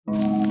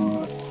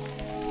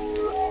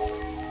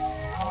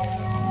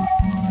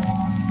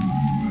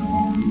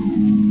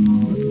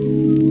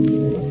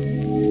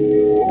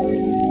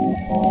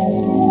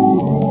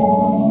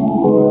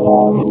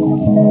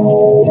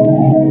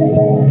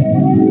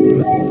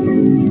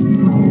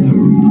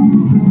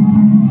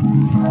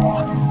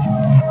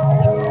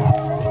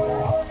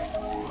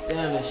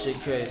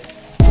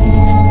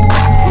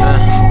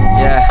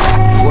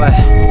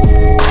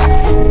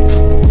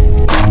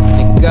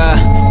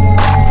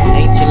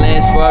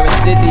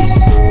cities.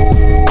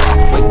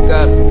 Wake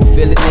up,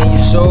 feel it in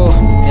your soul.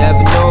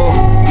 Never know,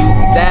 you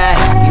can die,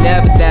 you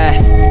never die.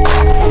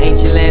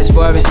 Ancient lands,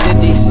 foreign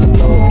cities.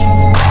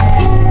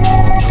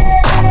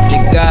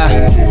 Nigga,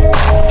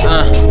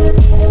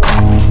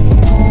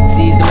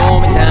 seize the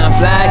moment, time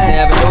flies.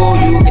 Never know,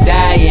 you can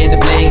die in the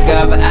blink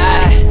of an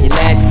eye. Your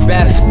last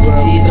breath,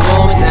 seize the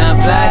moment, time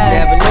flies.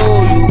 Never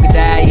know, you can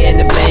die in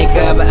the blink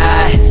of an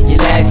eye. Your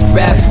last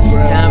breath,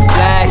 time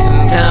flies,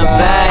 time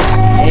flies.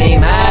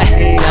 Aim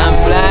high, time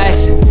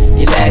flies.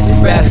 Your last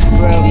breath,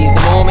 seize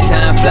the moment,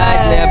 time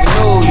flies. Never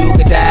know, you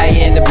can die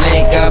in the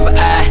blink of an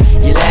eye.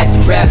 Your last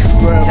breath,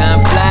 time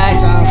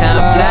flies,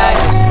 time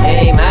flies.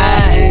 Aim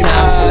high,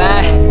 time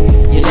fly.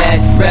 Your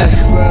last breath,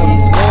 seize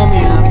the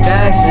moment, you can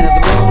die. Seize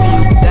the moment,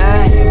 you can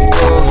die. Here we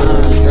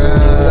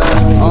go.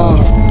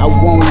 I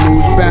won't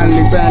lose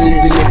balance,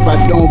 even if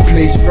I don't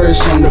place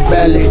first on the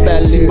ballot.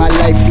 See my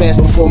life flash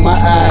before my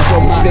eyes,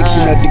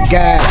 reflection of the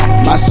guide.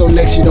 My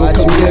selection don't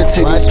come here to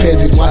these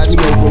peasants, watch me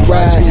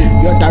override.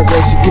 Your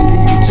direction can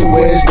lead you to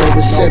where there's no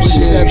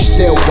reception. You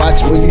still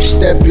watch where you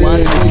step in.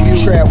 If you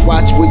trap,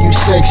 watch where you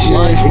section.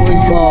 If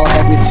you all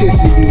have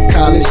intensity,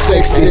 call it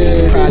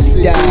sexting.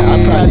 Probably die,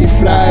 I'll probably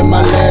fly in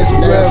my last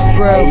breath.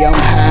 Hey, I'm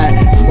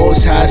high,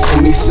 most high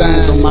send me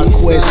signs on my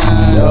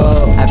question.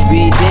 I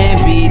breathe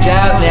in, breathe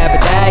out, never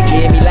die.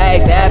 Give me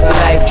life after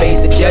life,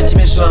 face the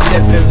judgment, so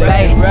I'm living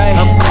right.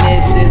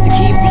 Humbleness is the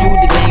key for you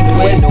to gain the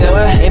wisdom.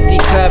 Empty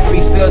cup,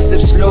 refill,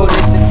 sip slow.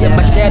 Listen to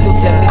my shadow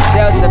tell me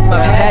tales of my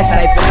past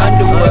life in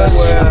underworld.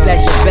 I'm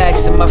flashing back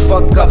to my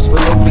fuck ups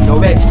with no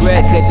regrets.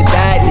 I could've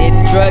died, did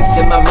the drugs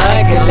till my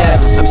mind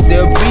collapsed. I'm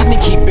still breathing,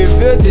 keep it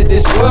real till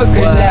this world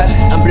collapse.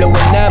 I'm blowing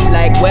up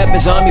like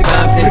weapons, army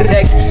bombs and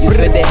texts. You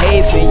feel the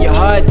hate in your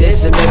heart,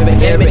 this a mirror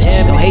image.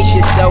 Don't hate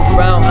yourself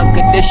round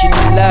unconditional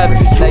love.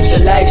 Life's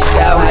a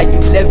lifestyle, how you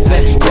living.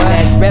 Your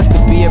last breath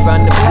could be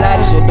around the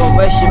block, so don't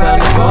rush around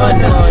the corner.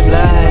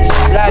 Flies,